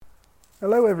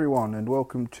Hello everyone and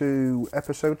welcome to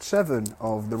episode 7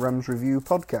 of the Rams Review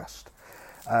podcast.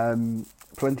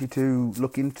 Plenty to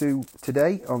look into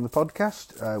today on the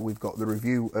podcast. We've got the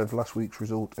review of last week's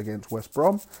result against West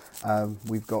Brom.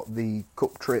 We've got the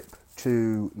cup trip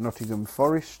to Nottingham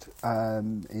Forest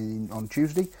on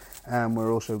Tuesday, and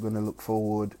we're also going to look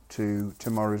forward to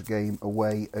tomorrow's game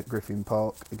away at Griffin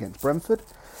Park against Brentford.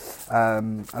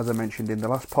 As I mentioned in the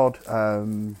last pod,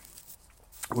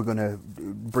 we're going to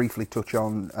briefly touch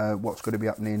on what's going to be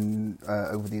happening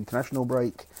over the international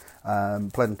break.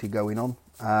 Plenty going on.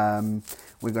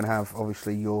 We're going to have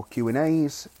obviously your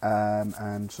Q&As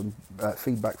and some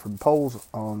feedback from polls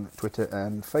on Twitter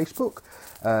and Facebook.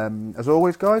 As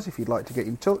always, guys, if you'd like to get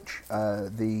in touch,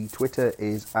 the Twitter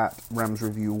is at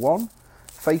RamsReview1,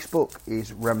 Facebook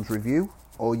is RamsReview,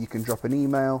 or you can drop an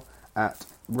email at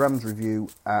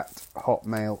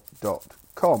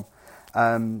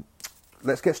ramsreview@hotmail.com.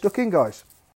 Let's get stuck in, guys.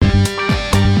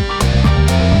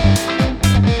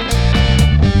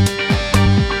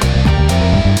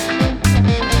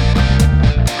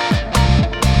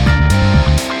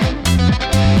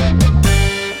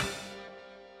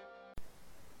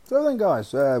 So then,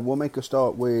 guys, we'll make a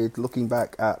start with looking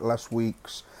back at last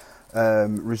week's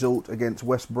result against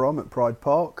West Brom at Pride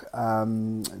Park.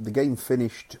 The game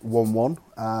finished 1-1,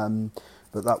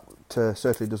 but that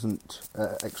certainly doesn't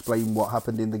explain what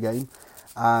happened in the game.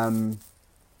 A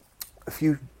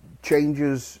few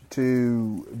changes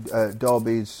to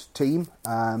Derby's team.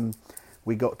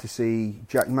 We got to see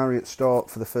Jack Marriott start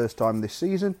for the first time this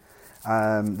season.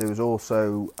 There was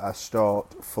also a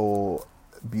start for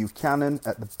Buchanan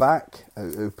at the back,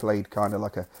 who played kind of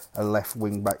like a left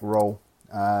wing back role,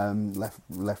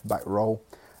 left back role,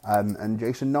 and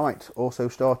Jason Knight also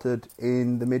started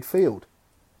in the midfield.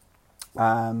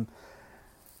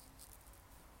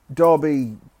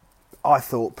 Derby, I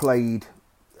thought, played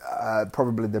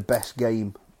probably the best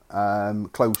game,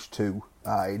 close to.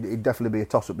 It'd definitely be a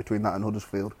toss-up between that and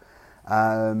Huddersfield.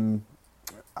 I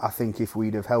think if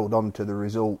we'd have held on to the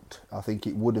result, I think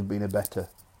it would have been a better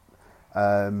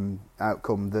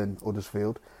outcome than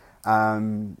Huddersfield.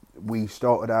 We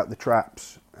started out the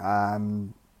traps,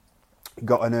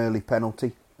 got an early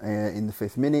penalty in the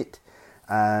 5th minute.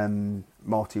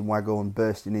 Martin Waghorn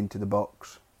bursting into the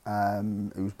box,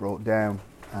 who was brought down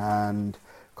and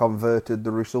converted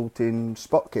the resulting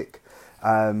spot kick,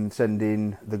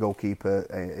 sending the goalkeeper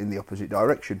in the opposite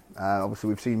direction. Obviously,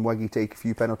 we've seen Waggy take a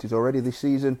few penalties already this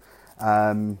season.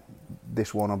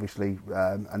 This one, obviously,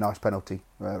 a nice penalty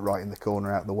right in the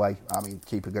corner, out of the way. I mean,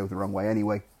 keeper goes the wrong way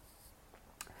anyway.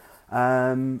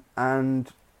 And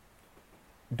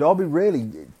Derby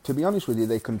really, to be honest with you,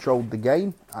 they controlled the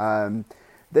game.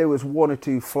 There was one or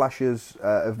two flashes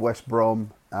of West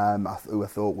Brom, who I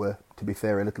thought were, to be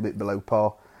fair, a little bit below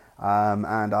par.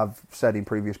 And I've said in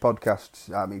previous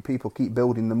podcasts, I mean, people keep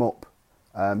building them up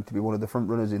to be one of the front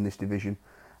runners in this division.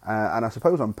 And I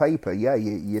suppose on paper, yeah,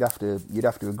 you'd have to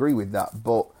agree with that.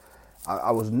 But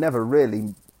I was never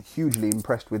really hugely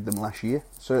impressed with them last year.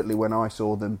 Certainly when I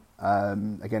saw them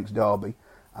against Derby,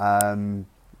 I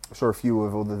saw a few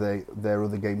of their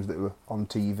other games that were on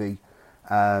TV,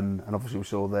 and obviously we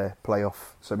saw their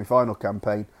playoff semi-final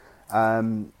campaign.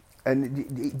 And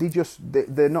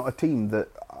they're not a team that,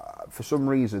 for some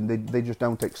reason, they just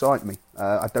don't excite me.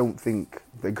 I don't think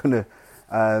they're gonna.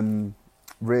 I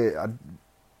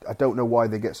don't know why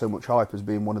they get so much hype as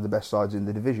being one of the best sides in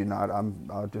the division.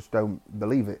 I just don't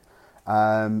believe it.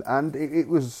 And it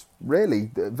was really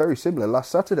very similar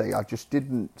last Saturday. I just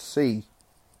didn't see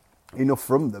enough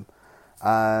from them.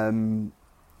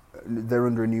 They're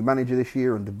under a new manager this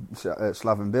year, under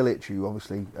Slaven Bilic, who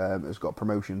obviously has got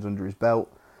promotions under his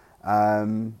belt.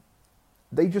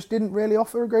 They just didn't really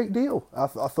offer a great deal. I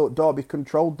thought Derby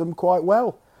controlled them quite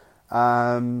well.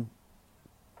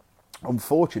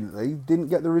 Unfortunately, didn't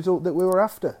get the result that we were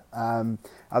after.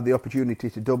 Had the opportunity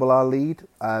to double our lead,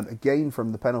 again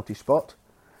from the penalty spot.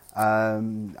 I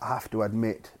have to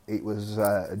admit, it was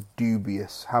a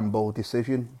dubious handball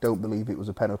decision. Don't believe it was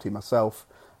a penalty myself.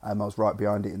 I was right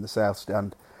behind it in the south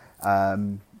stand.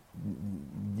 You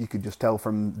could just tell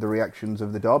from the reactions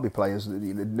of the Derby players that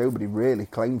nobody really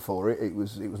claimed for it. It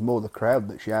was more the crowd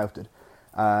that shouted.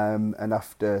 And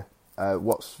after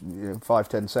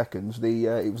 5-10 seconds,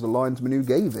 it was the linesman who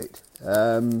gave it.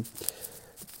 At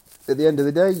the end of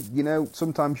the day,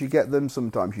 sometimes you get them,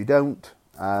 sometimes you don't.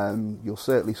 You'll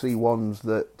certainly see ones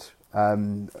that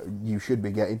you should be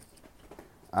getting,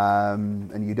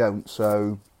 and you don't.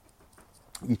 So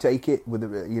you take it with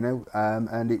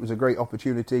and it was a great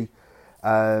opportunity.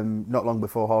 Not long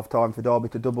before half time for Derby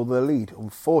to double their lead.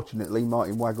 Unfortunately,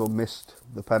 Martin Waghorn missed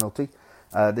the penalty.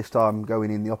 This time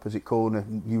going in the opposite corner,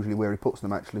 usually where he puts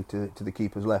them actually to the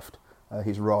keeper's left,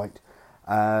 his right.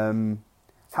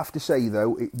 Have to say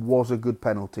though, it was a good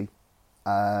penalty.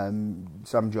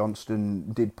 Sam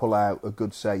Johnston did pull out a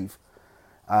good save,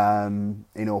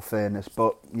 in all fairness,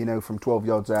 but from 12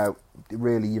 yards out,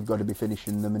 really you've got to be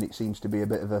finishing them, and it seems to be a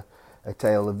bit of a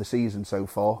tale of the season so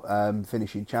far,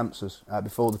 finishing chances.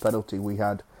 Before the penalty we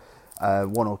had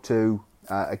one or two,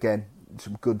 again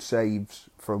some good saves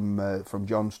from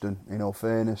Johnston, in all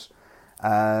fairness.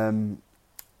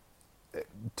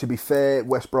 To be fair,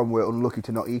 West Brom were unlucky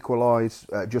to not equalise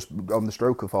just on the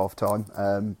stroke of half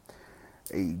time.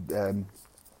 He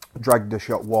dragged a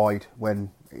shot wide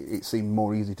when it seemed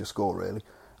more easy to score, really.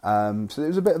 So it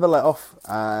was a bit of a let-off.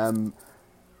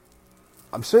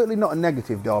 I'm certainly not a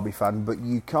negative Derby fan, but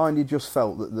you kind of just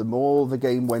felt that the more the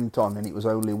game went on, and it was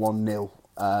only 1-0,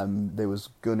 there was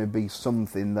going to be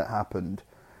something that happened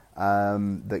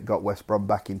that got West Brom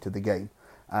back into the game.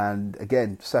 And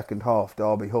again, second half,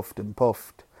 Derby huffed and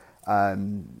puffed.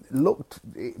 Looked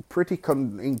pretty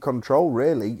in control,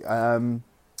 really.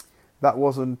 That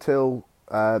was until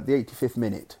the 85th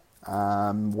minute,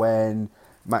 when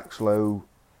Maxlow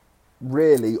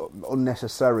really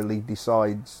unnecessarily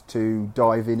decides to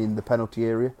dive in the penalty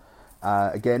area.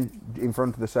 Again, in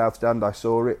front of the south stand, I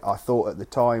saw it. I thought at the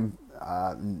time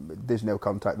there's no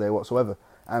contact there whatsoever,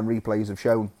 and replays have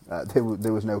shown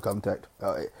there was no contact.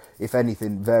 If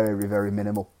anything, very, very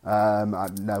minimal.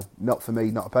 No, not for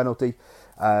me, not a penalty.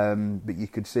 But you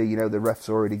could see, the ref's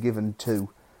already given two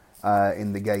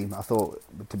in the game. I thought,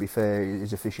 to be fair,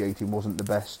 his officiating wasn't the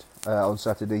best on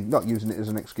Saturday. Not using it as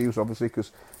an excuse, obviously,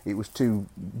 because it was two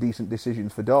decent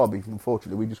decisions for Derby.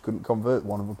 Unfortunately, we just couldn't convert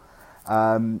one of them.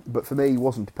 But for me, it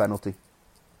wasn't a penalty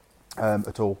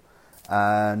at all.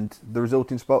 And the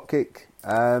resulting spot kick,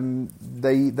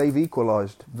 they've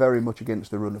equalised very much against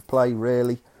the run of play,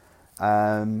 really.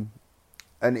 And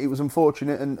it was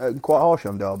unfortunate and quite harsh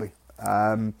on Derby.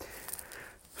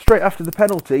 Straight after the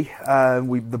penalty,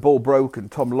 the ball broke,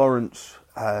 and Tom Lawrence,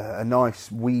 a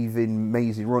nice weaving,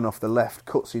 mazy run off the left,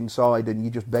 cuts inside, and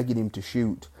you're just begging him to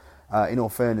shoot. In all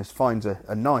fairness, finds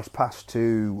a nice pass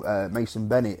to Mason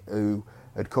Bennett, who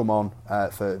had come on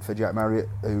for Jack Marriott,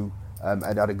 who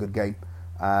had a good game.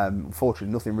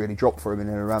 Unfortunately, nothing really dropped for him in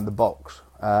and around the box.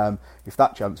 If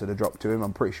that chance had dropped to him,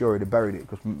 I'm pretty sure he'd have buried it,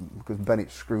 because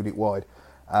Bennett screwed it wide.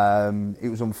 It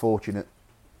was unfortunate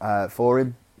for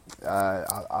him.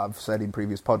 I've said in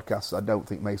previous podcasts, I don't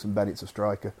think Mason Bennett's a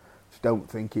striker. Just don't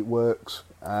think it works.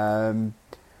 And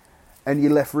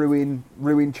you're left ruin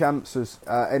chances,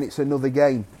 and it's another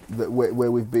game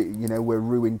where we've been, we're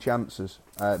ruined chances,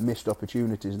 missed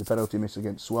opportunities. The penalty miss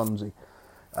against Swansea.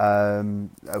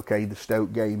 Okay, the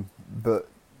Stoke game, but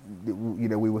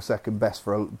we were second best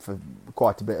for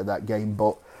quite a bit of that game.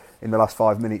 But in the last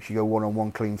 5 minutes, you go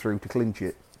 1-on-1 clean through to clinch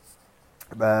it.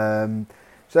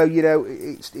 So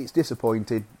it's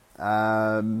disappointing.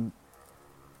 I'd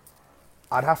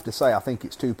have to say I think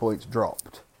it's 2 points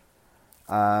dropped.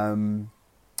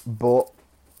 But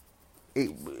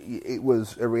it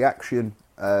was a reaction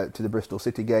to the Bristol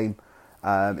City game.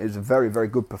 It was a very, very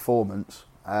good performance.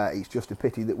 It's just a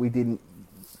pity that we didn't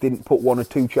put one or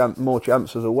two more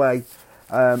chances away,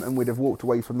 and we'd have walked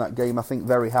away from that game, I think,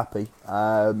 very happy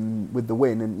with the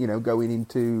win, and going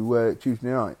into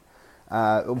Tuesday night.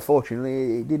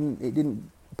 Unfortunately, it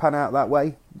didn't pan out that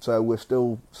way. So we're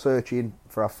still searching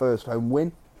for our first home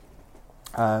win.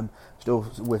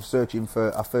 We're searching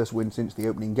for our first win since the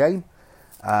opening game.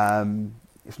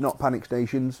 It's not panic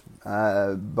stations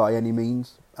by any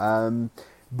means,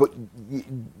 but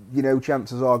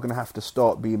chances are going to have to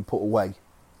start being put away.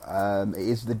 It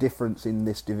is the difference in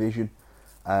this division.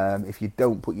 If you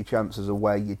don't put your chances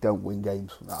away, you don't win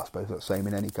games. I suppose that's the same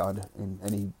in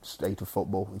any state of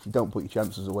football. If you don't put your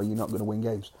chances away, you're not going to win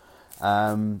games.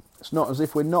 It's not as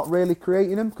if we're not really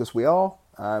creating them, because we are.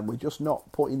 We're just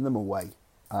not putting them away.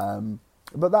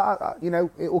 But that,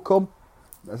 it will come.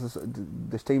 As I said,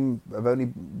 this team have only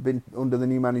been under the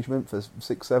new management for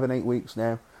 6, 7, 8 weeks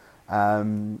now.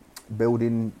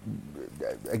 Building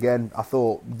again, I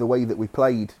thought the way that we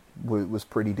played was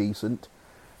pretty decent.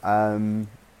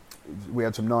 We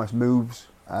had some nice moves.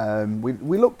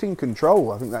 We looked in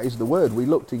control. I think that is the word. We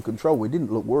looked in control. We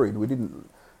didn't look worried. We didn't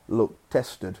look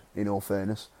tested, in all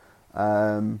fairness.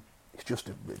 It's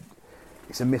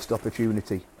a missed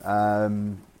opportunity,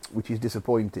 which is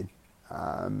disappointing.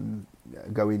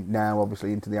 Going now,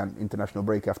 obviously, into the international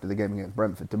break after the game against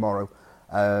Brentford tomorrow,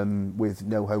 with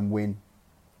no home win.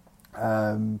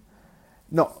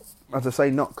 Not, as I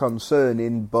say, not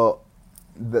concerning, but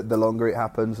the longer it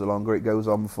happens, the longer it goes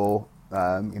on for,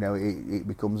 it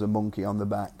becomes a monkey on the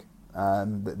back.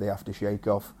 that they have to shake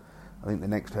off. I think the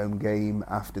next home game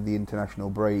after the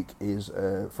international break is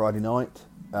Friday night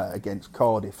against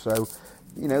Cardiff. So,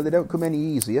 they don't come any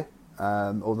easier,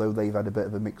 although they've had a bit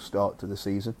of a mixed start to the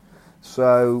season.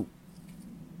 So,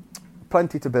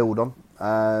 plenty to build on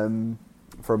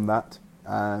from that.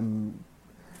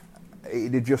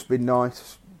 It had just been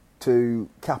nice to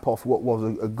cap off what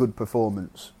was a good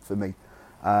performance for me.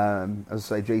 As I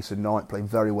say, Jason Knight played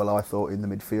very well, I thought, in the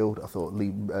midfield. I thought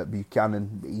Lee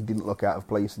Buchanan, he didn't look out of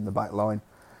place in the back line.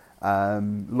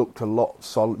 Looked a lot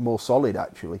more solid,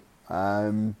 actually.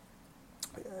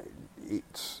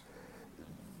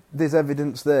 There's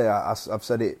evidence there. I've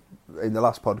said it in the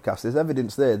last podcast. There's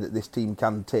evidence there that this team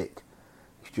can tick.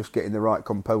 It's just getting the right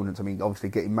components. I mean, obviously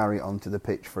getting Marriott onto the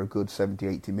pitch for a good 70,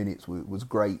 80 minutes was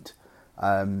great.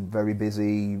 Very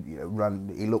busy.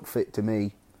 He looked fit to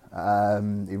me.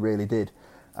 He really did.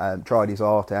 Tried his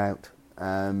heart out.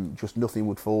 Just nothing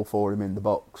would fall for him in the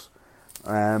box,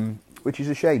 which is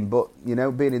a shame. But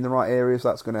being in the right areas,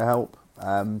 that's going to help.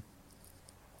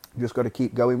 Just got to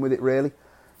keep going with it, really,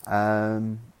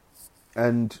 and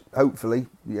hopefully,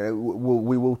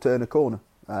 we will turn a corner.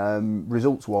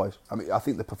 Results-wise, I mean, I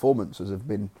think the performances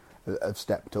have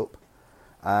stepped up.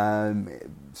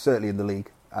 Certainly in the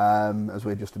league, as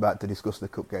we're just about to discuss the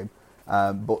cup game.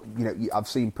 But I've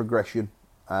seen progression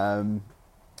in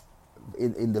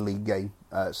the league game.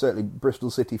 Certainly Bristol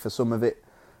City for some of it,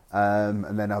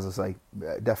 and then, as I say,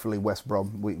 definitely West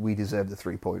Brom. We deserve the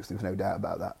 3 points. There's no doubt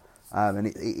about that. But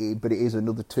it is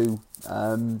another two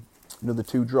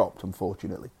dropped,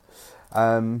 unfortunately.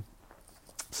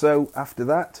 So after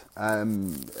that,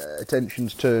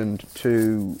 attention's turned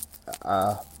to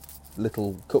a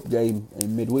little cup game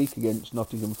in midweek against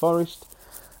Nottingham Forest.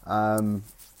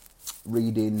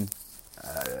 Reading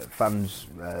fans'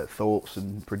 thoughts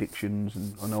and predictions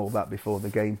and all that before the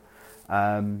game.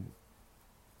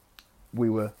 We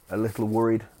were a little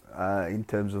worried in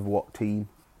terms of what team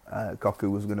Koku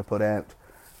was going to put out.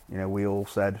 We all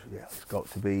said, it's got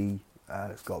to be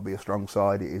a strong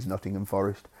side. It is Nottingham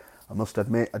Forest. I must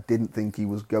admit, I didn't think he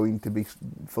was going to be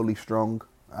fully strong.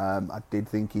 I did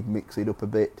think he'd mix it up a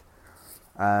bit.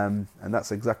 And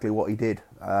that's exactly what he did.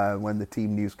 When the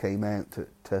team news came out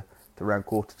to around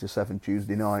 6:45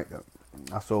 Tuesday night,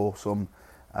 I saw some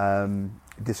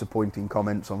disappointing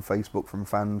comments on Facebook from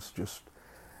fans, just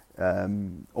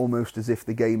almost as if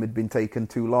the game had been taken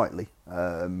too lightly,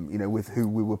 with who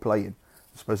we were playing.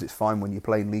 I suppose it's fine when you're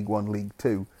playing League One, League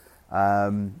Two,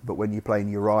 but when you're playing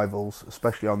your rivals,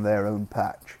 especially on their own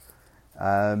patch,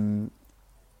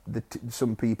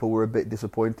 some people were a bit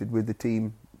disappointed with the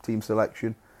team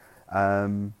selection.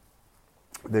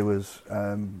 There was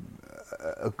a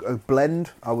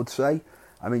blend, I would say.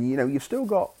 I mean, you've still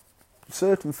got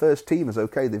certain first teamers.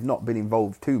 Okay, they've not been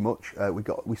involved too much.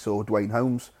 We saw Dwayne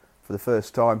Holmes for the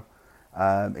first time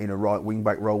in a right wing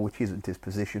back role, which isn't his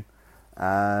position.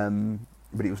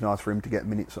 But it was nice for him to get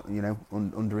minutes,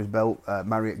 under his belt.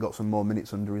 Marriott got some more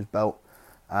minutes under his belt.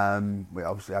 We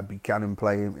obviously had Buchanan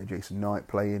playing, we had Jason Knight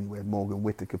playing, we had Morgan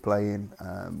Whittaker playing,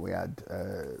 we had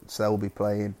Sibley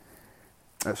playing,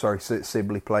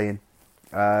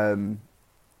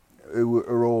 who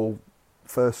are all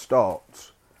first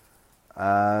starts.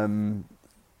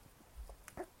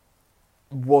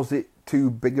 Was it too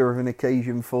bigger of an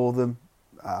occasion for them?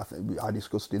 I think I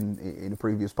discussed in a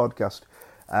previous podcast.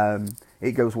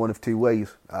 It goes one of two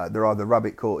ways. They're either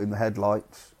rabbit caught in the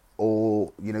headlights,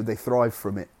 or they thrive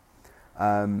from it.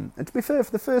 And to be fair,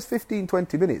 for the first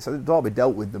 15-20 minutes, Derby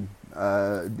dealt with them.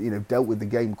 Dealt with the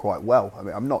game quite well. I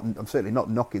mean, I'm certainly not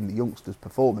knocking the youngsters'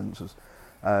 performances.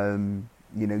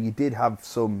 You did have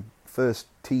some first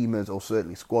teamers or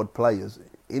certainly squad players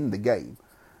in the game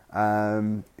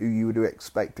who you would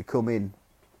expect to come in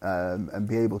and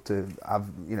be able to have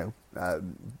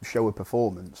show a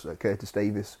performance. Curtis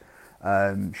Davis,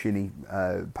 Shinnie,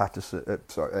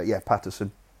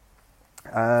 Patterson.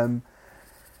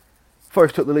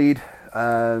 Forest took the lead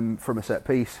from a set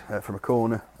piece, from a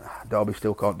corner. Derby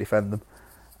still can't defend them.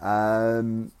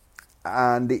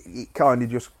 And it kind of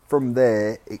just, from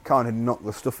there, it kind of knocked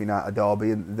the stuffing out of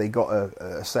Derby, and they got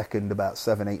a second about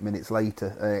 7-8 minutes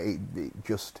later. It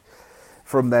just,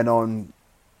 from then on,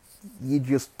 you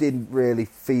just didn't really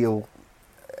feel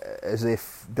as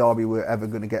if Derby were ever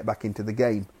going to get back into the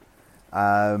game,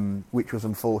 which was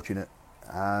unfortunate.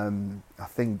 I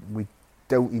think we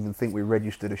don't even think we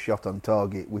registered a shot on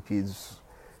target, which is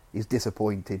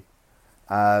disappointing.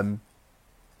 And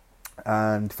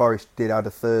Forest did add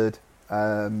a third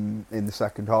in the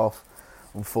second half.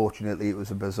 Unfortunately, it was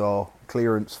a bizarre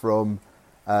clearance from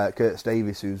Curtis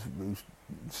Davis, who's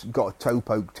got a toe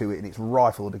poke to it and it's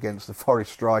rifled against the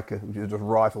Forest striker, which is just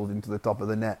rifled into the top of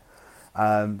the net.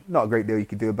 Not a great deal you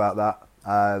could do about that.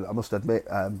 I must admit,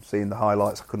 seeing the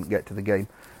highlights, I couldn't get to the game.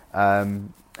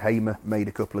 Hamer made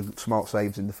a couple of smart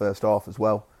saves in the first half as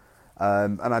well.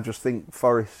 And I just think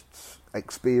Forest's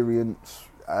experience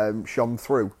shone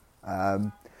through.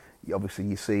 Obviously,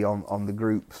 you see on the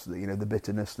groups, the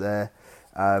bitterness there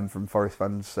from Forest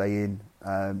fans saying,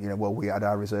 well, we had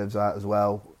our reserves out as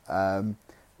well.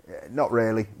 Not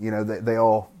really. They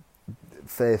are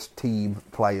first team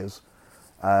players.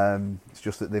 It's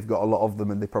just that they've got a lot of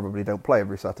them and they probably don't play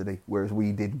every Saturday, whereas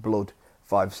we did blood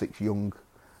 5-6 young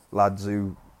lads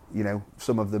who,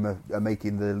 some of them are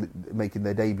making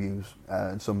their debuts,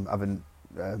 and some haven't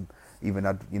even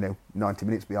had 90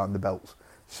 minutes behind the belts.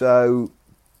 So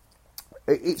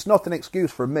it's not an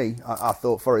excuse from me. I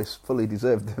thought Forest fully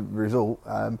deserved the result.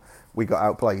 We got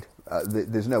outplayed.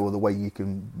 There's no other way you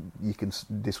can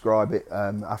describe it.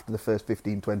 After the first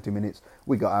 15-20 minutes,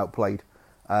 we got outplayed.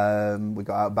 We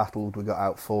got out-battled, we got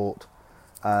out-fought.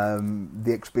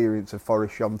 The experience of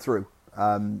Forest shone through.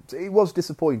 It was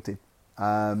disappointing.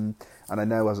 And I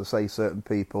know, as I say, certain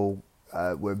people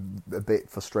were a bit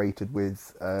frustrated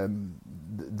with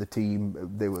the team.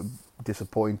 They were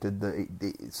disappointed that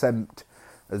it seemed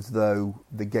as though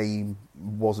the game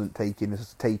wasn't taken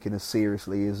as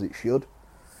seriously as it should.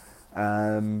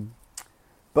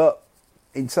 But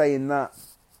in saying that,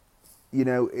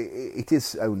 it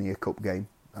is only a cup game.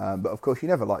 But of course, you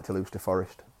never like to lose to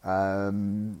Forest.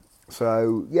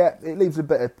 So yeah, it leaves a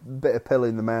bit of pill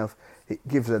in the mouth. It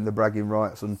gives them the bragging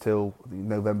rights until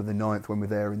November the 9th when we're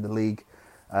there in the league.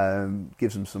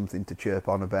 Gives them something to chirp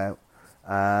on about.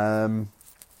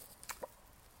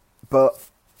 But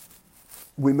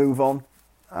we move on.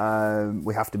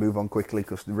 We have to move on quickly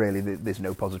because really there's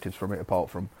no positives from it apart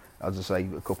from, as I say,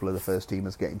 a couple of the first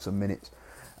teamers getting some minutes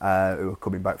who are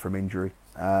coming back from injury.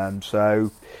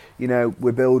 So,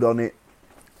 we build on it.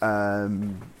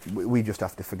 We just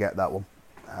have to forget that one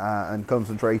and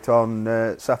concentrate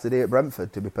on Saturday at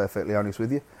Brentford, to be perfectly honest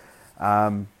with you,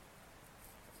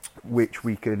 which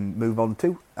we can move on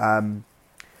to.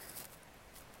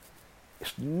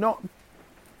 It's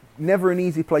never an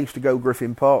easy place to go,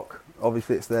 Griffin Park.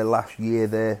 Obviously, it's their last year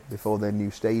there before their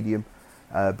new stadium.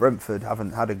 Brentford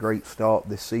haven't had a great start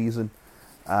this season.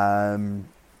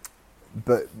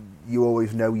 But you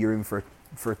always know you're in for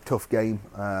a tough game.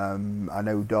 I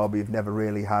know Derby have never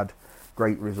really had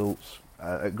great results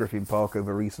at Griffin Park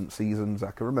over recent seasons. I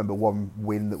can remember one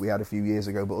win that we had a few years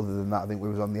ago, but other than that, I think we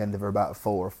was on the end of about a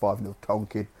 4 or 5-0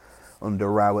 tonking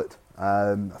under Riot.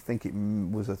 I think it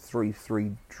was a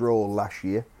 3-3 draw last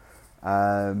year,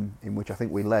 in which I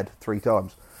think we led 3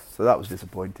 times. So that was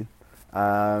disappointing.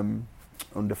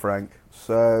 Under Frank.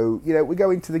 So, we go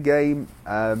into the game,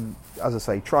 as I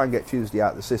say, try and get Tuesday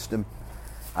out of the system.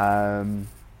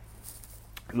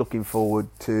 Looking forward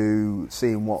to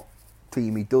seeing what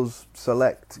team he does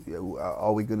select.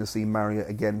 Are we going to see Marriott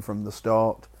again from the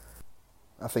start?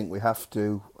 I think we have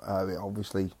to.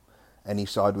 Obviously, any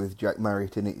side with Jack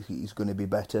Marriott in it, he's going to be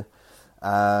better.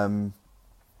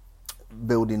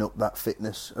 Building up that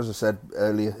fitness, as I said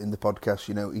earlier in the podcast,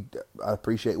 I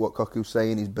appreciate what Koku's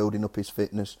saying. He's building up his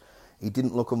fitness. He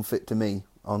didn't look unfit to me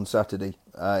on Saturday.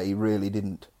 He really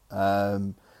didn't.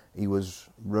 He was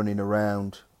running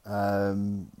around.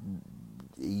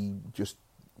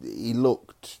 He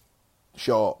looked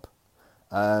sharp,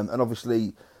 and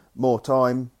obviously more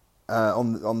time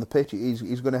on the pitch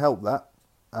is going to help that.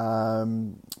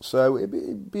 So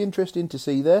it'd be interesting to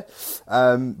see there.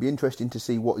 Be interesting to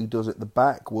see what he does at the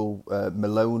back. Will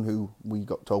Malone, who we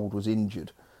got told was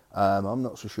injured, I'm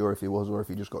not so sure if he was or if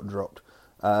he just got dropped.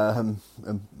 And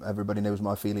everybody knows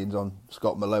my feelings on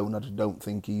Scott Malone. I just don't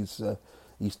think he's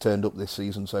turned up this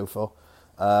season so far.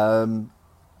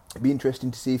 It'd be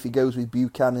interesting to see if he goes with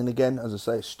Buchanan again. As I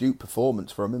say, astute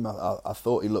performance from him. I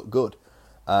thought he looked good.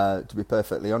 To be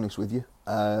perfectly honest with you,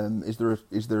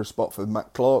 is there a spot for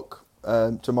Matt Clark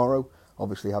tomorrow?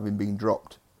 Obviously, having been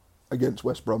dropped against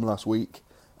West Brom last week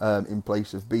in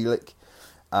place of Bielik.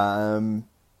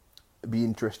 It'd be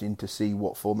interesting to see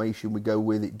what formation we go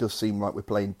with. It does seem like we're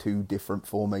playing 2 different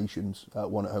formations,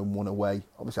 one at home, one away.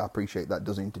 Obviously, I appreciate that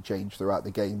does interchange throughout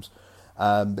the games,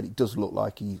 but it does look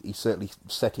like he's certainly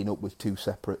setting up with 2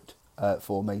 separate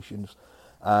formations.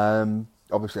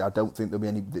 Obviously, I don't think there'll be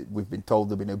any. We've been told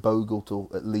there'll be no Bogle till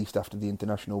at least after the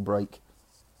international break.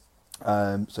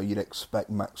 So you'd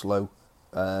expect Max Lowe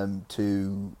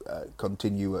to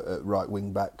continue at right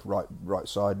wing back, right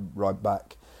side, right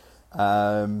back.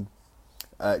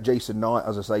 Jason Knight,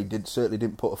 as I say, certainly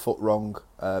didn't put a foot wrong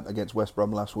against West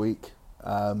Brom last week.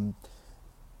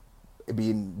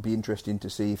 it'd be interesting to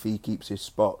see if he keeps his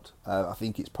spot. I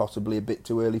think it's possibly a bit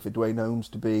too early for Dwayne Holmes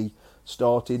to be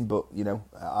starting, but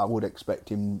I would expect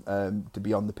him to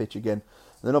be on the pitch again.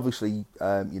 And then obviously,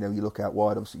 you look out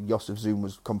wide. Obviously, Josef Zoom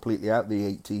was completely out the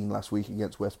 18 last week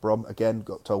against West Brom. Again,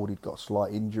 got told he'd got a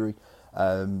slight injury.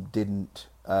 Didn't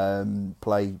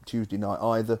play Tuesday night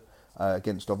either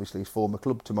against obviously his former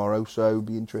club tomorrow. So it'll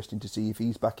be interesting to see if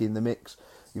he's back in the mix.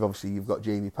 You've got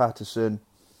Jamie Patterson,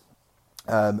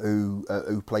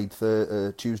 who played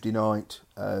Tuesday night.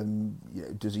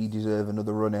 Does he deserve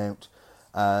another run out?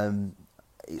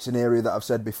 It's an area that I've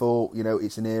said before.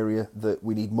 It's an area that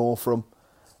we need more from.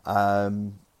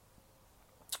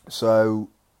 So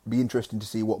be interesting to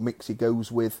see what mix he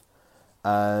goes with.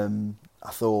 I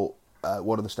thought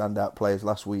one of the standout players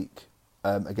last week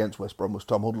against West Brom was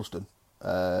Tom Huddleston,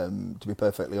 to be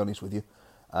perfectly honest with you.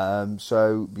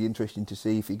 So be interesting to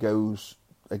see if he goes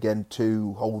again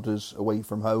 2 holders away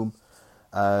from home,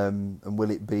 and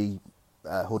will it be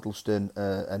Huddleston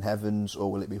and Heavens,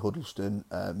 or will it be Huddleston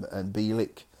and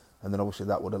Bielik? And then obviously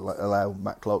that would allow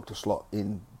Matt Clark to slot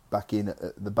back in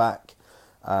at the back.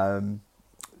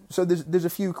 So there's a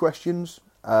few questions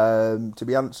to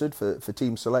be answered for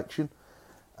team selection.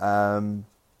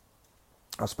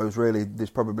 I suppose really there's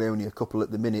probably only a couple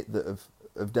at the minute that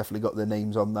have definitely got their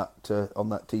names on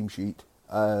that team sheet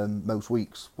most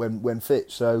weeks when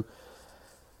fit. So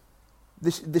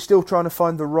they're still trying to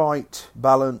find the right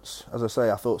balance. As I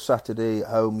say, I thought Saturday at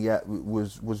home,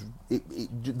 was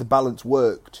the balance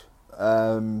worked.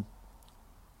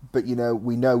 But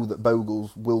we know that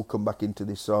Bogles will come back into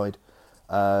this side.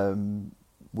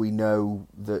 We know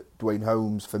that Dwayne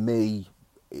Holmes, for me,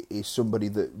 is somebody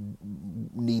that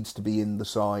needs to be in the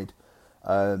side,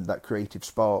 that creative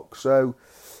spark. So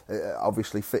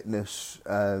obviously fitness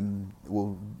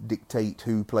will dictate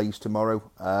who plays tomorrow.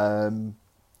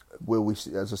 Will we,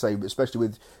 as I say, especially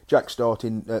with Jack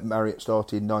Marriott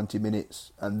starting 90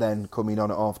 minutes and then coming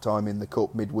on at half time in the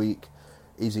Cup midweek,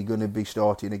 is he going to be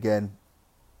starting again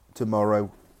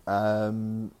tomorrow?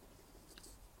 I'm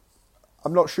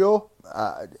not sure.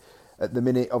 At the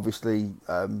minute, obviously,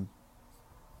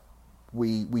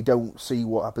 we don't see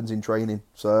what happens in training,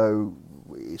 so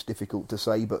it's difficult to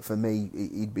say. But for me,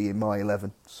 he'd be in my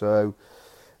 11. So.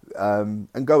 And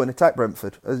go and attack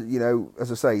Brentford. As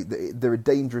I say, they're a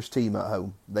dangerous team at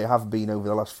home. They have been over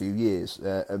the last few years,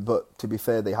 but to be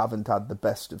fair, they haven't had the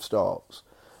best of starts.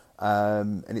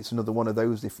 And it's another one of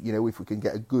those. If we can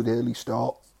get a good early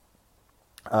start,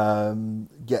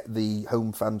 get the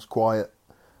home fans quiet,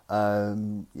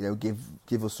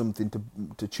 give us something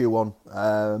to chew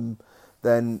on,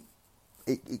 then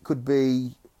it could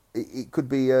be. It could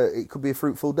be a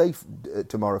fruitful day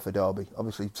tomorrow for Derby.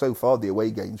 Obviously, so far the away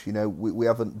games, we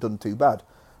haven't done too bad.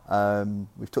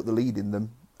 We've took the lead in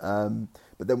them,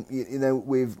 but then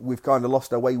we've kind of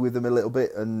lost our way with them a little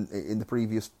bit, and in the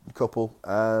previous couple,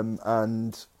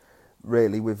 and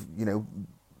really we've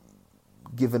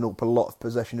given up a lot of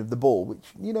possession of the ball,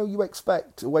 which you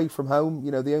expect away from home.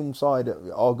 The home side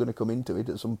are going to come into it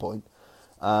at some point.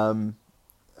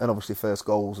 And obviously first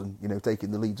goals and,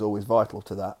 taking the lead's always vital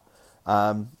to that.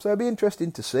 So it'll be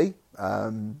interesting to see.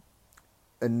 And,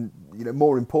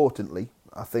 more importantly,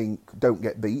 I think don't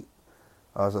get beat.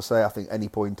 As I say, I think any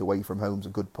point away from home's a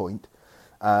good point.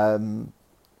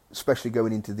 Especially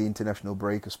going into the international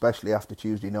break, especially after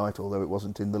Tuesday night, although it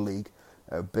wasn't in the league.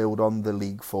 Build on the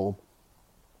league form.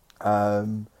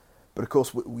 But of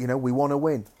course, we want to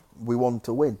win. We want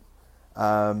to win.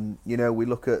 We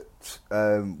look at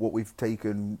what we've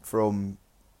taken from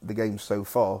the game so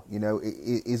far.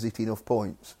 Is it enough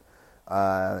points?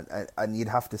 And you'd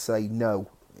have to say no,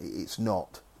 it's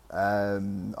not.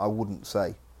 I wouldn't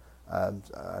say.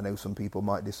 I know some people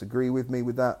might disagree with me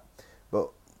with that,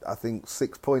 but I think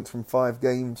 6 points from 5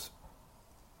 games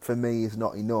for me is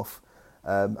not enough.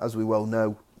 As we well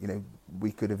know,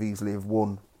 we could have easily have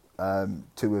won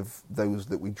 2 of those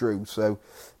that we drew. So,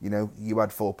 you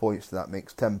add 4 points to that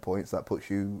mix, 10 points, that puts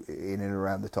you in and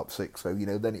around the top 6. So,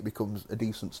 then it becomes a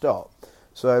decent start.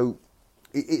 So,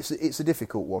 it's a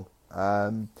difficult one.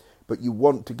 But you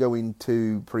want to go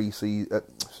into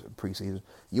pre-season.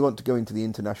 You want to go into the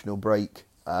international break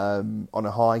on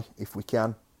a high if we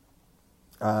can.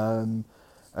 And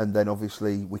then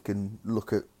obviously we can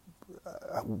look at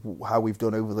how we've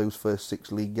done over those first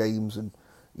 6 league games. And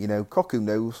Koku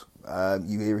knows.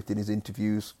 You hear it in his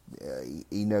interviews.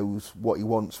 He knows what he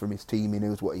wants from his team. He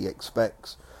knows what he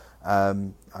expects. I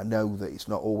know that it's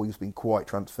not always been quite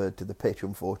transferred to the pitch,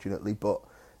 unfortunately. But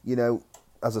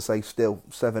as I say, still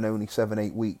only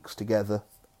 7-8 weeks together.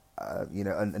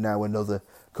 And now another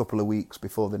couple of weeks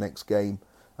before the next game.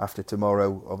 after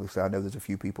tomorrow. Obviously, I know there's a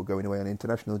few people going away on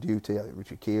international duty. I think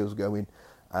Richard Keogh's going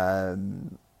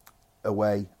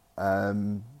away.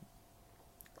 I'm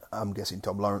guessing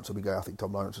Tom Lawrence will be going. I think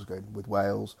Tom Lawrence is going with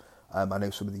Wales. I know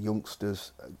some of the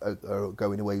youngsters are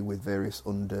going away with various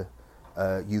under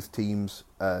youth teams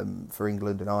for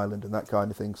England and Ireland and that kind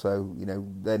of thing. So,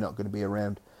 they're not going to be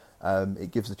around.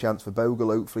 It gives the chance for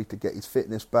Bogle, hopefully, to get his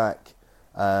fitness back,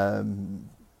 because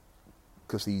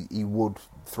he would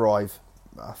thrive.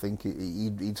 I think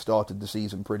he'd started the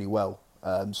season pretty well.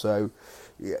 So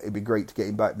yeah, it'd be great to get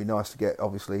him back. It'd be nice to get,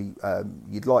 obviously,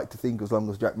 you'd like to think as long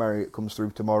as Jack Marriott comes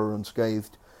through tomorrow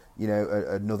unscathed,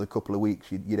 another couple of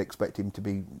weeks, you'd expect him to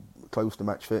be close to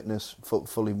match fitness,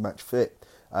 fully match fit.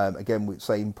 Again,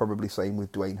 probably same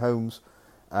with Dwayne Holmes.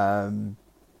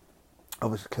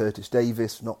 Obviously, Curtis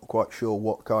Davis, not quite sure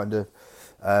what kind of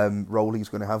role he's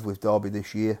going to have with Derby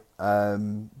this year.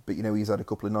 But, he's had a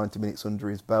couple of 90 minutes under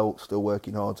his belt, still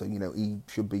working hard, so, he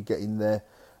should be getting there.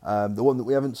 The one that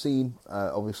we haven't seen,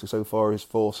 obviously, so far is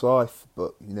Forsyth,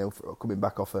 but, coming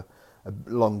back off a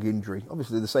long injury.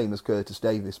 Obviously, the same as Curtis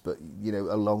Davis, but,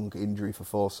 a long injury for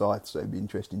Forsyth, so it'd be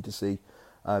interesting to see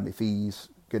if he's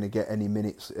going to get any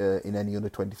minutes in any under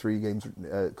 23 games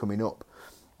coming up.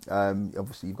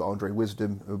 Obviously, you've got Andre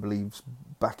Wisdom, who I believe's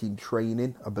back in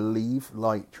training,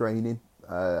 light training,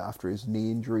 after his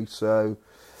knee injury. So,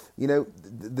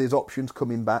 there's options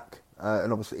coming back.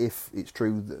 And obviously, if it's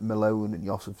true that Malone and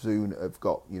Yosef Zun have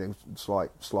got,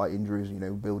 slight injuries,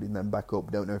 building them back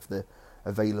up. Don't know if they're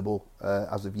available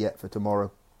as of yet for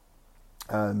tomorrow.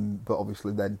 But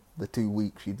obviously, then the 2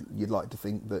 weeks, you'd like to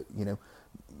think that,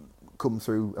 come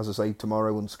through, as I say,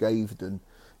 tomorrow unscathed, and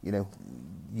you're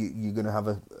going to have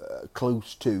a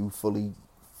close to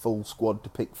full squad to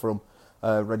pick from,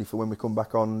 ready for when we come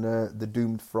back on the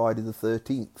doomed Friday the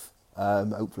 13th.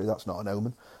 Hopefully that's not an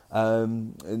omen.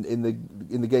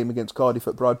 In the game against Cardiff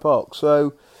at Pride Park.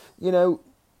 So, I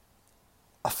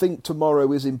think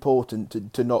tomorrow is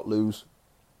important to not lose,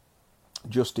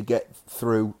 just to get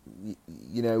through.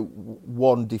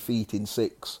 One defeat in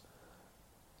 6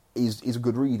 is a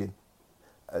good reading.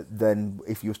 Then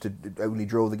if you was to only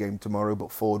draw the game tomorrow,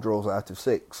 but 4 draws out of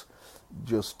 6,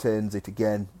 just turns it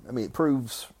again. I mean, it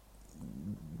proves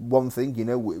one thing,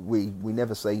 we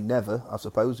never say never, I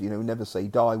suppose, never say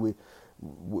die.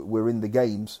 We're in the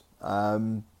games,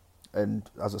 and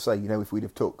as I say, if we'd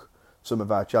have took some of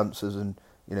our chances and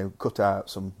cut out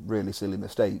some really silly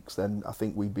mistakes, then I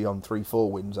think we'd be on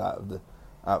 3-4 wins out of the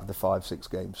 5-6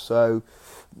 games. So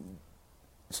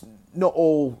it's not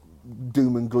all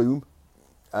doom and gloom.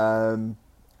 And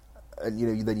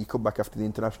then you come back after the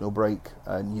international break,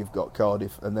 and you've got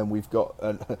Cardiff, and then we've got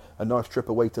a nice trip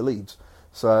away to Leeds.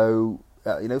 So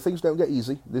things don't get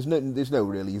easy. There's no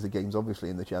really easy games, obviously,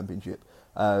 in the Championship.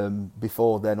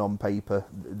 Before then, on paper,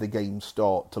 the games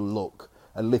start to look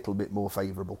a little bit more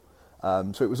favourable.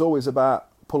 So it was always about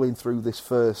pulling through this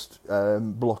first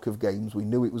block of games. We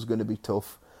knew it was going to be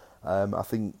tough. I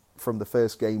think from the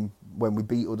first game when we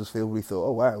beat Huddersfield, we thought,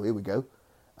 oh wow, here we go.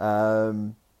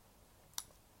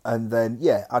 And then,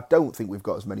 I don't think we've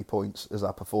got as many points as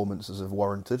our performances have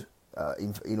warranted,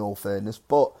 in all fairness.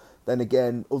 But then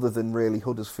again, other than really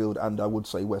Huddersfield and I would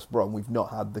say West Brom, we've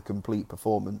not had the complete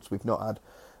performance. We've not had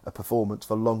a performance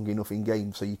for long enough in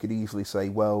games, so you could easily say,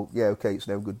 well, okay, it's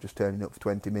no good just turning up for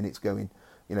 20 minutes going,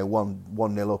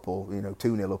 1-0 up or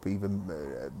 2-0 up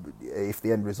even. If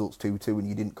the end result's 2-2 and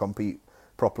you didn't compete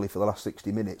properly for the last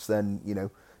 60 minutes, then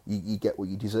you get what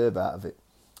you deserve out of it.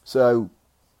 So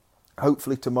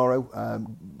hopefully tomorrow,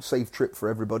 safe trip for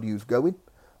everybody who's going,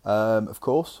 of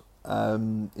course.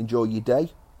 Enjoy your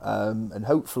day, and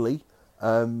hopefully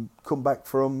come back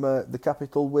from the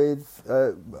capital with,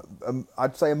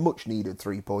 I'd say, a much needed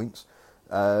 3 points,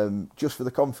 just for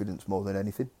the confidence more than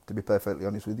anything, to be perfectly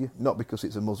honest with you. Not because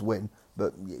it's a must win,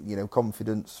 but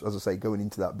confidence, as I say, going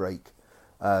into that break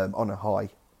on a high.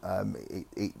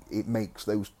 It makes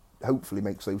hopefully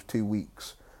makes those 2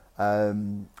 weeks a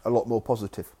lot more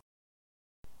positive.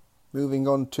 Moving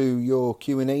on to your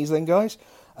Q&As then, guys.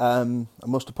 I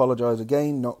must apologise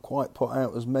again, not quite put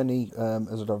out as many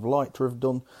as I'd have liked to have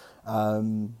done.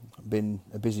 Been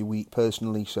a busy week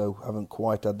personally, so haven't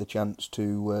quite had the chance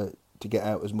to get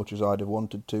out as much as I'd have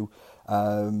wanted to.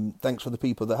 Thanks for the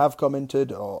people that have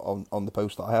commented on the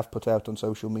post that I have put out on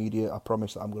social media. I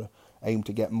promise that I'm going to aim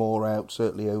to get more out,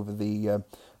 certainly over the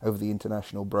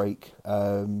international break.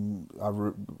 I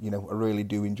really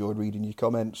do enjoy reading your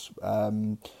comments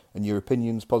and your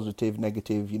opinions, positive,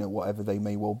 negative, whatever they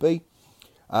may well be.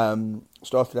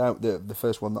 Started out, the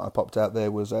first one that I popped out there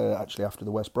was actually after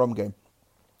the West Brom game.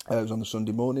 It was on the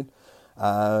Sunday morning.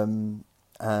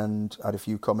 and had a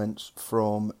few comments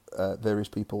from various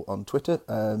people on Twitter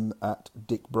at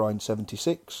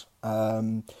DickBrine76.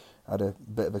 Had a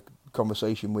bit of a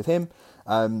conversation with him.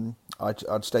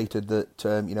 I'd stated that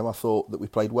I thought that we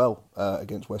played well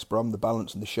against West Brom. The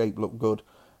balance and the shape looked good.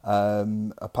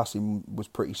 Our passing was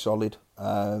pretty solid.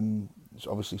 There's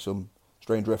obviously some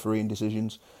strange refereeing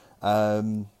decisions.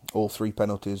 All 3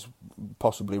 penalties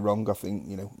possibly wrong. I think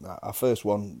our first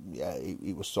one,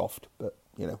 it was soft, but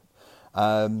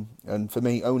and for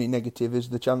me, only negative is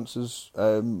the chances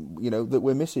that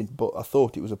we're missing. But I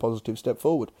thought it was a positive step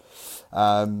forward.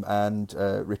 And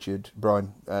Richard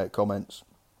Bryan comments,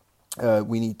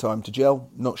 we need time to gel.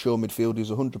 Not sure midfield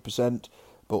is 100%,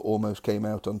 but almost came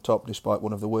out on top despite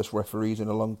one of the worst referees in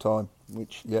a long time.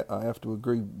 Which, I have to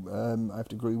agree. I have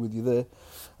to agree with you there.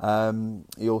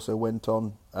 He also went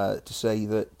on to say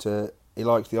that he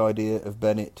likes the idea of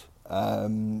Bennett,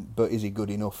 but is he good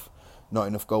enough? Not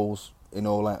enough goals in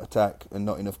all-out attack and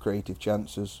not enough creative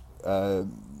chances.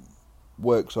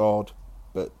 Works hard,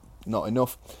 but not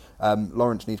enough.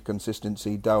 Lawrence needs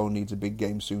consistency. Dowell needs a big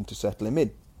game soon to settle him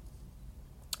in.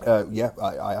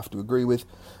 I have to agree with.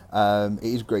 It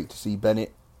is great to see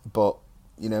Bennett, but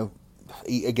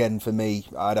again for me,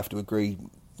 I'd have to agree,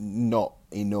 not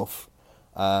enough.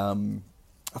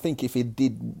 I think if he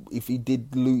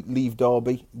did leave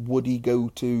Derby, would he go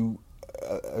to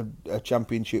a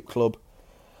Championship club?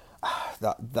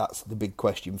 That's the big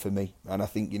question for me. And I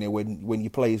think when your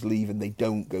players leave and they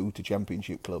don't go to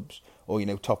Championship clubs or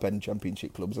top end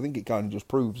Championship clubs, I think it kind of just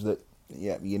proves that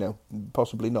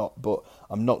possibly not. But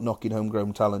I'm not knocking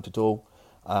homegrown talent at all.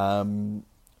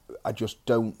 I just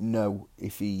don't know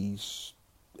if he's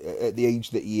at the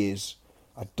age that he is.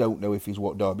 I don't know if he's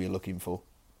what Derby are looking for.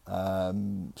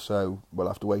 So we'll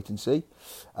have to wait and see.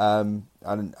 And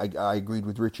I agreed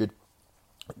with Richard.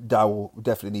 Dowell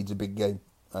definitely needs a big game,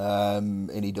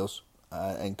 and he does.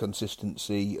 And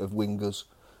consistency of wingers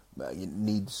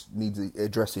needs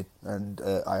addressing, and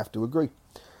I have to agree.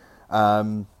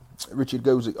 Richard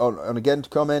goes on again to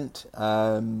comment.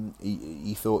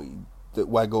 He thought that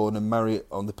Waghorn and Marriott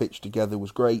on the pitch together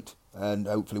was great, and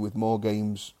hopefully with more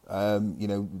games,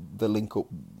 the link up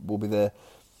will be there.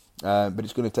 But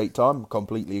it's going to take time.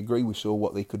 Completely agree. We saw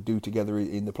what they could do together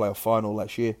in the playoff final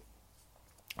last year,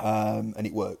 and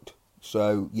it worked.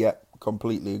 So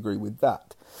completely agree with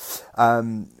that.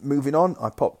 Moving on, I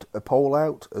popped a poll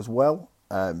out as well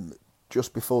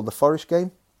just before the Forest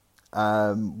game.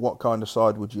 What kind of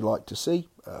side would you like to see?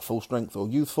 Full strength or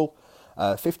youthful?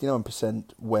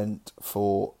 59% went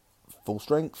for full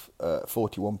strength.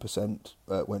 41%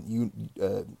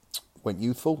 went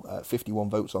youthful. 51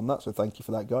 votes on that, so thank you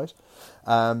for that, guys.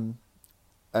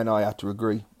 And I had to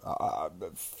agree.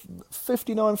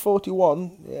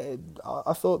 59-41,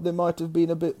 I thought there might have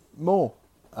been a bit more,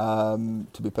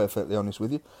 to be perfectly honest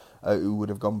with you, who would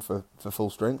have gone for full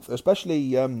strength,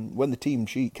 especially when the team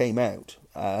sheet came out,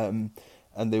 and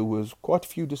there was quite a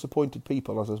few disappointed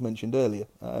people, as I mentioned earlier.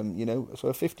 So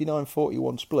a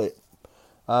 59-41 split,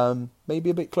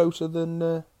 maybe a bit closer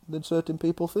than certain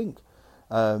people think,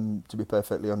 to be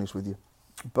perfectly honest with you.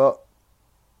 But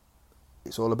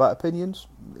it's all about opinions.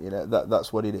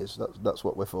 That's what it is. That's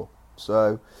what we're for.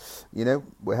 So,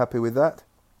 we're happy with that.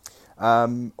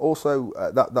 Also,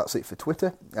 that's it for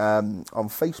Twitter. On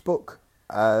Facebook,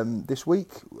 this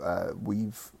week,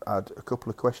 we've had a couple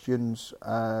of questions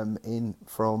in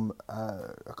from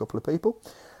a couple of people.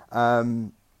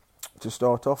 To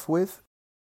start off with,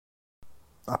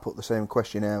 I put the same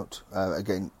question out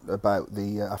again about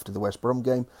the after the West Brom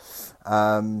game.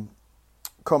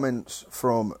 Comments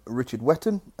from Richard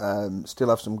Wetton. Still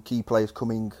have some key players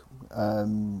coming.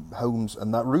 Holmes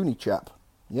and that Rooney chap.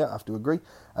 I have to agree.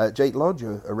 Jake Lodge,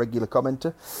 a regular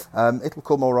commenter. It'll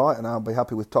come all right, and I'll be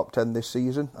happy with top 10 this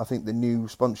season. I think the new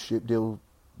sponsorship deal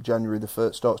starts January the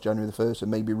 1st, and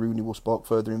maybe Rooney will spark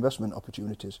further investment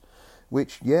opportunities.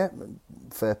 Which,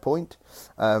 fair point.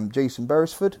 Jason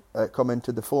Beresford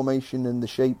commented, the formation and the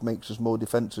shape makes us more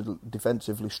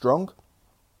defensively strong.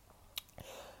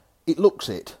 It looks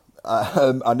it.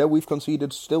 I know we've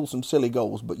conceded still some silly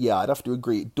goals, but I'd have to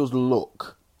agree, it does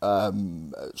look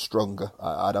stronger.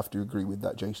 I'd have to agree with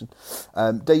that, Jason.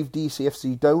 Dave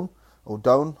DCFC Doan,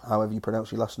 however you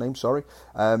pronounce your last name, sorry.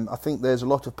 I think there's a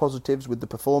lot of positives with the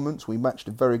performance. We matched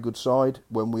a very good side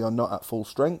when we are not at full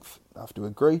strength. I have to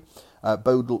agree.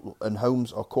 Bodle and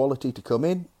Holmes are quality to come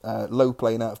in. Low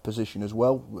playing out of position as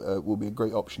well will be a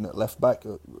great option at left back,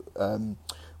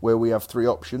 where we have three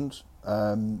options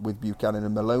with Buchanan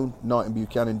and Malone. Knight and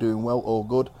Buchanan doing well, all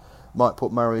good. might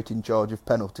put Marriott in charge of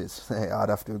penalties. I'd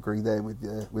have to agree there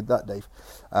with that, Dave.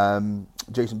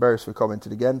 Jason Beresford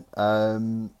commented again.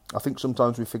 I think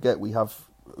sometimes we forget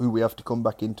who we have to come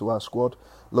back into our squad.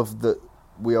 Love that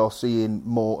we are seeing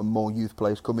more and more youth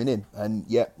players coming in, and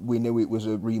yet we knew it was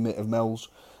a remit of Mel's.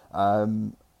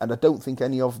 And I don't think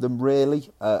any of them really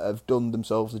have done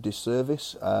themselves a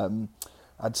disservice.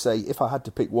 I'd say if I had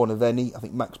to pick one of any, I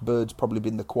think Max Bird's probably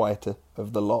been the quieter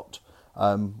of the lot.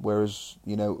 Whereas,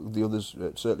 the others,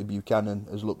 certainly Buchanan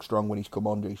has looked strong when he's come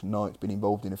on. Jason Knight's been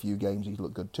involved in a few games, he's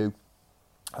looked good too.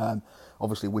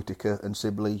 Obviously Whittaker and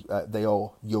Sibley, they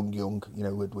are young,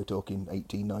 we're talking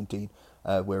 18, 19,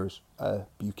 whereas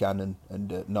Buchanan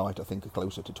and Knight I think are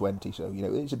closer to 20, so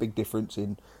it's a big difference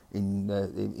in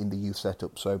the youth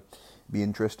setup, so be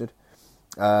interested.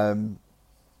 And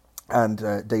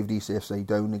Dave DCFC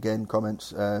Doan again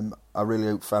comments, I really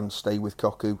hope fans stay with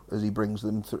Koku as he brings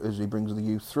the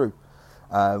youth through.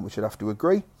 Which I'd have to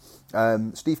agree.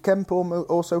 Steve Kemp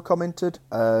also commented,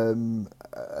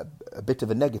 a bit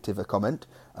of a negative comment.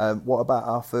 What about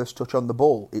our first touch on the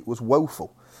ball? It was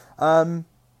woeful. I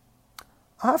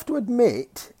have to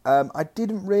admit, I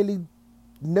didn't really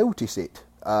notice it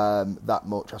that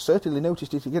much. I certainly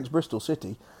noticed it against Bristol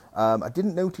City. I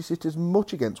didn't notice it as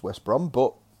much against West Brom,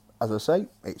 but as I say,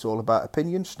 it's all about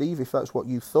opinion. Steve, if that's what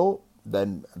you thought,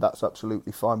 then that's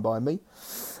absolutely fine by me.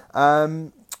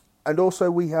 And also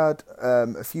we had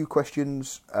a few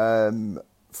questions from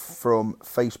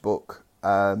Facebook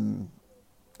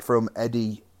from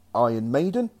Eddie Iron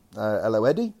Maiden. Hello,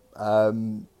 Eddie.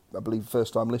 I believe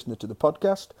first time listener to the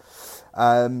podcast.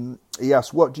 He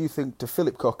asked, what do you think to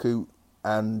Philip Koku?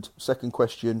 And second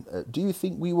question, do you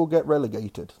think we will get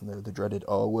relegated? The dreaded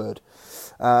R word.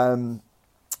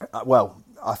 Well,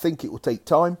 I think it will take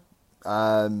time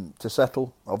to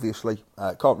settle, obviously.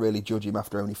 Can't really judge him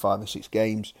after only 5 or 6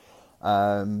 games.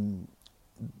 It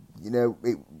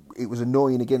was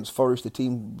annoying against Forest, the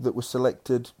team that was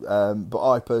selected.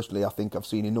 But I personally, I think I've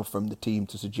seen enough from the team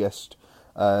to suggest,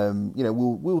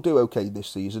 we'll do okay this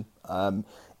season.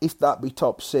 If that be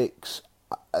top 6,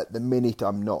 at the minute,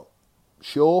 I'm not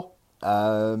sure.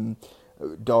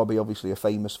 Derby obviously are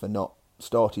famous for not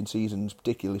starting seasons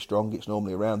particularly strong. It's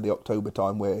normally around the October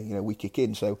time where we kick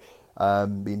in, so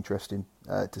be interesting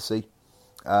to see.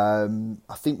 I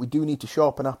think we do need to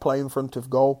sharpen our play in front of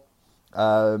goal.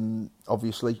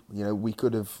 Obviously, we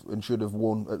could have and should have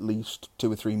won at least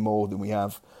 2 or 3 more than we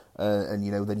have, and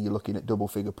then you're looking at double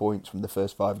figure points from the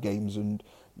first 5 games, and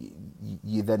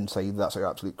you then say that's an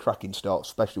absolute cracking start,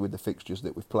 especially with the fixtures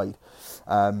that we've played.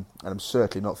 And I'm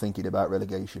certainly not thinking about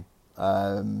relegation.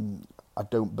 I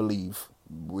don't believe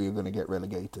we're going to get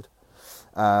relegated.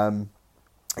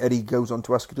 Eddie goes on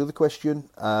to ask another question.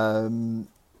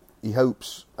 He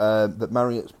hopes that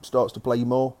Marriott starts to play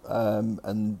more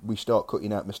and we start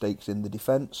cutting out mistakes in the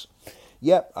defence.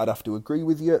 Yeah, I'd have to agree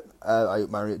with you. I hope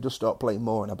Marriott does start playing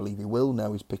more, and I believe he will.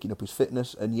 Now he's picking up his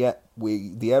fitness, and yet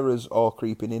the errors are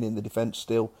creeping in the defence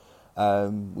still.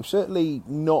 We're certainly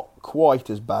not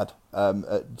quite as bad,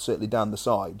 certainly down the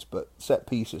sides, but set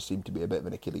pieces seem to be a bit of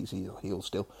an Achilles heel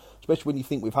still, especially when you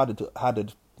think we've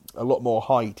added a lot more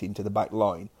height into the back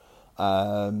line.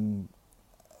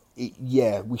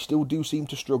 We still do seem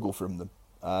to struggle from them.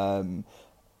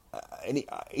 And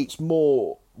it's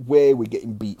more where we're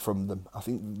getting beat from them. I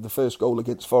think the first goal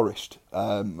against Forest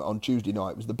on Tuesday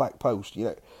night was the back post.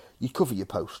 You cover your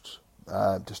posts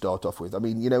to start off with. I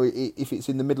mean, if it's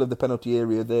in the middle of the penalty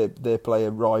area, their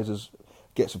player rises,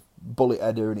 gets a bullet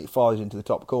header and it fires into the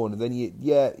top corner, then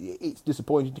it's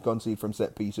disappointing to concede from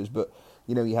set pieces, but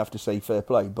you have to say fair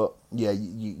play. But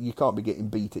you can't be getting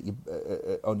beat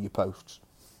on your posts.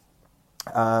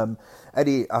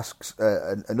 Eddie asks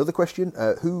another question,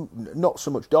 who, not so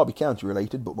much Derby County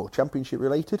related, but more Championship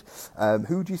related,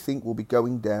 who do you think will be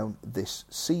going down this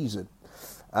season?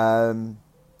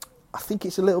 I think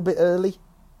it's a little bit early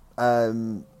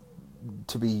to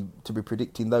be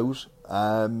predicting those.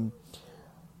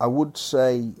 I would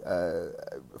say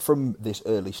from this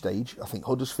early stage, I think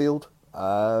Huddersfield,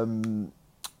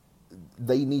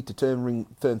 they need to turn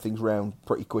things around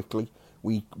pretty quickly.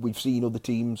 We've seen other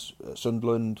teams,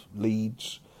 Sunderland,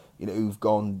 Leeds, who've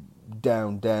gone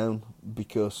down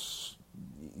because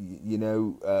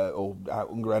or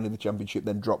out and ground in the Championship,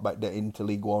 then drop back into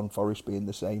League One. Forest being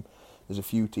the same. There's a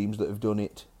few teams that have done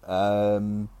it.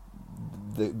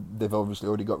 They've obviously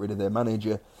already got rid of their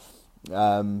manager.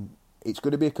 It's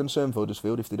going to be a concern for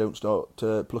Huddersfield if they don't start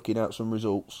plucking out some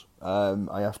results.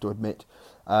 I have to admit.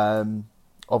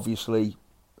 Obviously,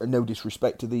 no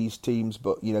disrespect to these teams,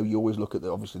 but you always look at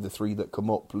the 3 that come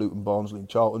up: Luton, Barnsley, and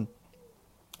Charlton.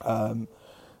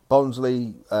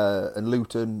 Barnsley and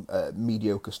Luton,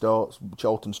 mediocre starts.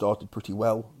 Charlton started pretty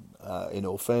well, in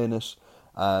all fairness.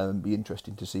 Be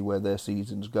interesting to see where their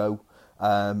seasons go.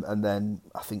 And then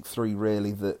I think 3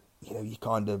 really that you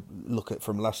kind of look at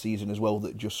from last season as well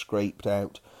that just scraped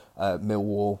out.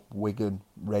 Millwall, Wigan,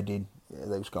 Reading,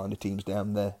 those kind of teams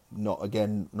down there.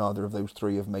 Neither of those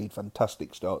 3 have made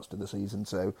fantastic starts to the season.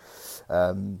 So,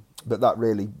 but that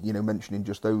really, mentioning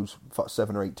just those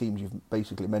 7 or 8 teams you've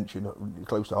basically mentioned,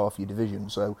 close to half your division.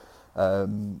 So,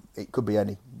 it could be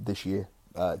any this year,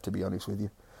 to be honest with you.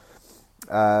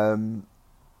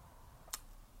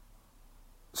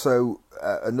 So,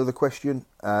 another question,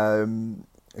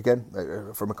 again,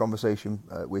 from a conversation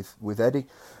with Eddie.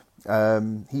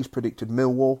 He's predicted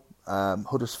Millwall,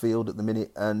 Huddersfield at the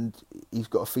minute, and he's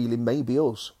got a feeling maybe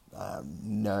us.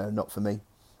 No, not for me.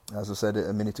 As I said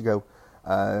a minute ago,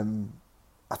 I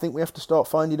think we have to start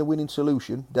finding a winning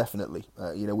solution, definitely.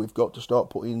 We've got to start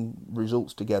putting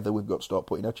results together. We've got to start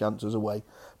putting our chances away.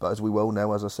 But as we well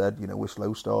know, as I said, we're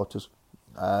slow starters.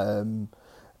 And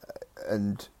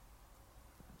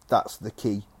that's the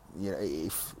key.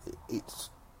 If it's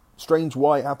strange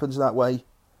why it happens that way.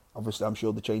 Obviously, I'm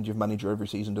sure the change of manager every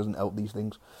season doesn't help these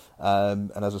things.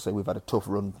 And as I say, we've had a tough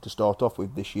run to start off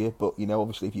with this year. But,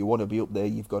 obviously, if you want to be up there,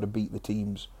 you've got to beat the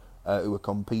teams who are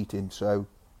competing. So,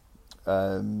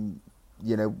 we'll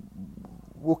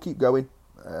keep going.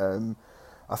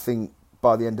 I think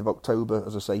by the end of October,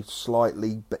 as I say,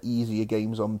 slightly but easier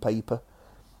games on paper.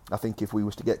 I think if we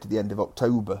was to get to the end of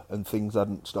October and things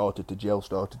hadn't started to gel,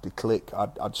 started to click,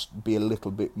 I'd be a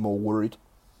little bit more worried.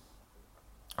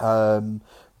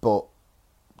 But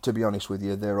to be honest with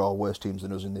you, there are worse teams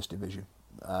than us in this division.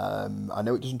 I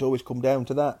know it doesn't always come down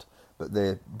to that, but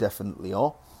there definitely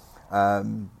are.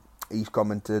 He's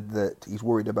commented that he's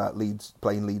worried about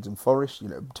playing Leeds and Forest,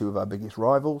 2 of our biggest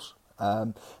rivals.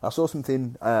 I saw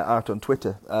something out on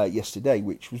Twitter yesterday,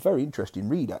 which was a very interesting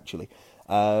read, actually.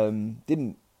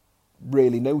 Didn't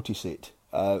really notice it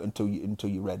until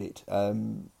you read it.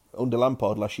 Under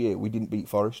Lampard last year, we didn't beat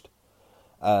Forest.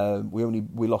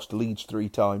 We lost to Leeds 3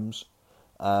 times.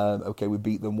 We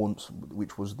beat them once,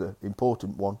 which was the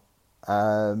important one.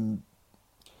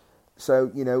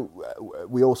 So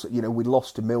we also we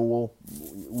lost to Millwall,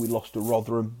 we lost to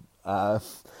Rotherham.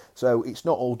 So it's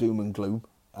not all doom and gloom.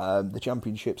 The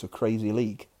Championship's a crazy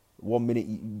league. 1 minute,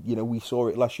 we saw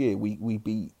it last year. We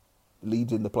beat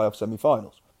Leeds in the playoff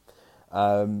semi-finals.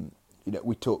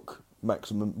 We took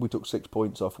 6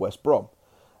 points off West Brom.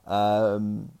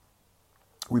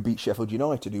 We beat Sheffield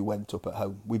United, who went up at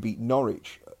home. We beat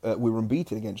Norwich. We were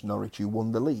unbeaten against Norwich, who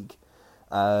won the league.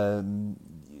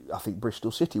 I think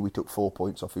Bristol City, we took 4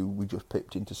 points off, who we just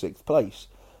pipped into 6th place.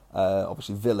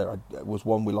 Obviously, Villa was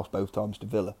one we lost both times to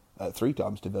Villa. 3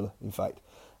 times to Villa, in fact.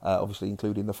 Obviously,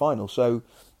 including the final. So,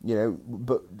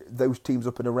 but those teams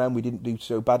up and around we didn't do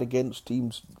so bad against.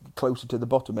 Teams closer to the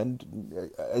bottom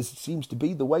end, as seems to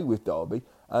be the way with Derby,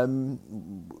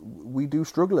 we do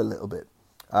struggle a little bit.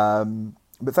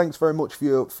 But thanks very much for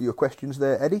your questions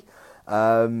there, Eddie.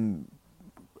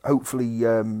 Hopefully,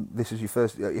 this is your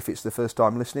first. If it's the first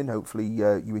time listening, hopefully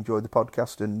you enjoyed the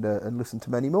podcast and listen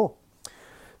to many more.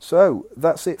 So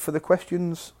that's it for the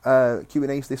questions,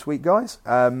 Q&As this week, guys.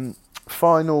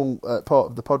 Final part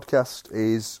of the podcast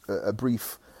is a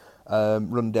brief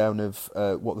rundown of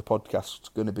what the podcast's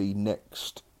going to be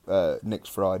next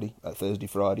Friday, Thursday,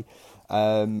 Friday.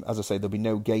 As I say, there'll be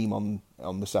no game on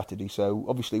the Saturday, so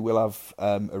obviously we'll have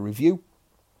a review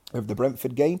of the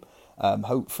Brentford game.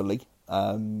 Hopefully,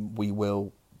 we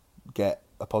will get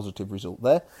a positive result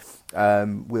there.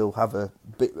 We'll have a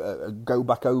go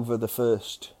back over the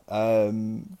first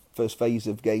phase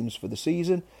of games for the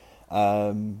season.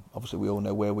 Obviously, we all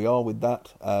know where we are with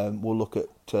that. We'll look at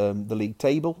the league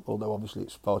table, although obviously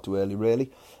it's far too early,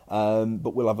 really.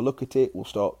 But we'll have a look at it. We'll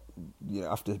start,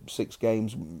 after 6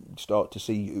 games, start to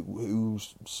see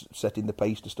who's setting the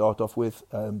pace to start off with,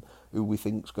 who we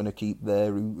think's going to keep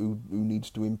there, who needs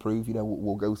to improve.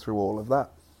 We'll go through all of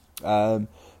that.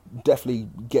 Definitely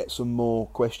get some more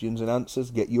questions and answers.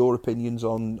 Get your opinions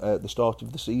on the start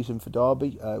of the season for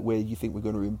Derby, where you think we're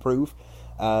going to improve.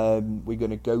 We're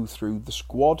going to go through the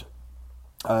squad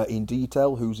in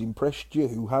detail. Who's impressed you?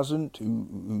 Who hasn't? Who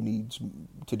needs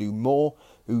to do more?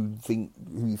 Who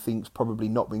thinks probably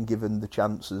not been given the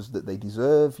chances that they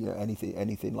deserve?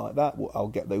 Anything like that. I'll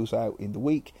get those out in the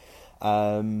week.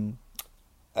 And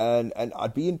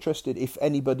I'd be interested if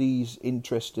anybody's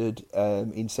interested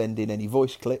in sending any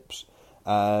voice clips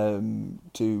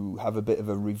to have a bit of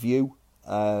a review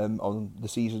on the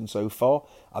season so far.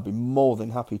 I'd be more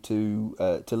than happy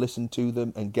to listen to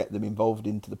them and get them involved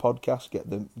into the podcast, get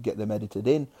them edited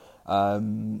in.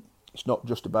 It's not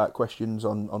just about questions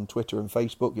on Twitter and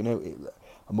Facebook.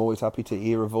 I'm always happy to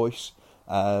hear a voice.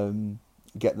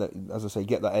 Get that, as I say,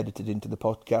 get that edited into the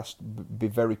podcast. Be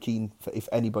very keen if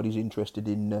anybody's interested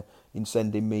in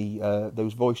sending me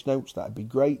those voice notes. That'd be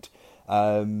great.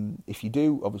 If you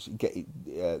do, obviously,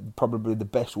 probably the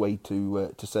best way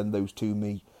to send those to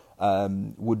me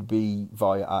would be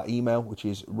via our email, which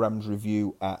is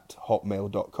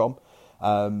ramsreview@hotmail.com.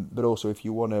 But also, if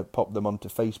you want to pop them onto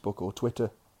Facebook or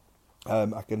Twitter,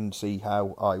 I can see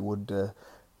how I would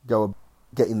go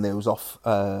getting those off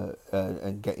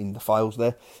and getting the files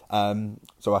there.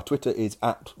 So our Twitter is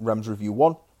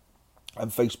 @ramsreview1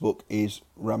 and Facebook is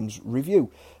ramsreview.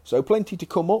 So plenty to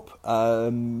come up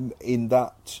in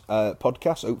that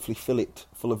podcast. Hopefully fill it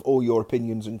full of all your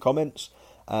opinions and comments.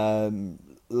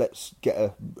 Let's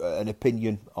get an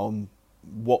opinion on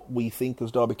what we think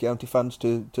as Derby County fans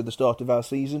to the start of our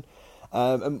season.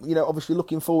 And obviously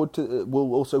looking forward to.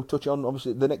 We'll also touch on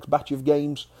obviously the next batch of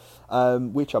games,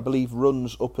 which I believe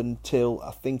runs up until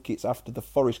I think it's after the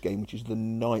Forest game, which is the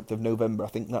 9th of November. I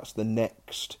think that's the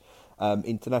next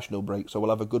international break. So we'll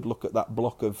have a good look at that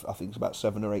block of, I think it's about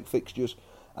 7 or 8 fixtures.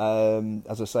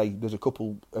 As I say, there's a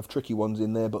couple of tricky ones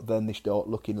in there, but then they start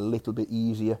looking a little bit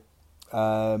easier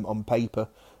on paper.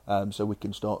 So we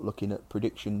can start looking at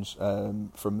predictions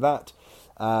from that.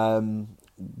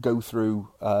 Go through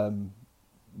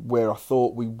where I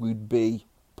thought we would be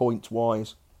points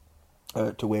wise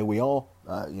to where we are.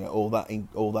 All that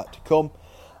to come.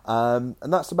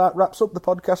 And that's about wraps up the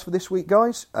podcast for this week,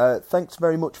 guys. Thanks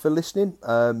very much for listening.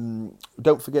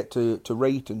 Don't forget to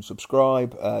rate and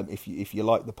subscribe if you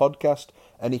like the podcast.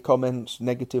 Any comments,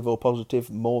 negative or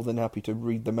positive, more than happy to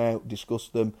read them out, discuss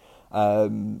them.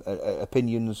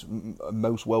 Opinions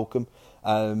most welcome.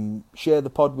 Share the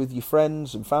pod with your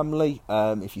friends and family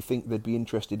if you think they'd be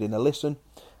interested in a listen.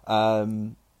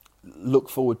 Look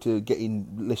forward to getting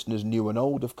listeners new and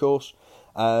old, of course.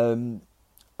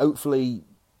 Hopefully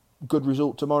good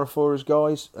result tomorrow for us,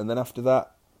 guys, and then after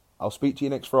that I'll speak to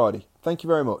you next Friday. Thank you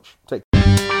very much. Take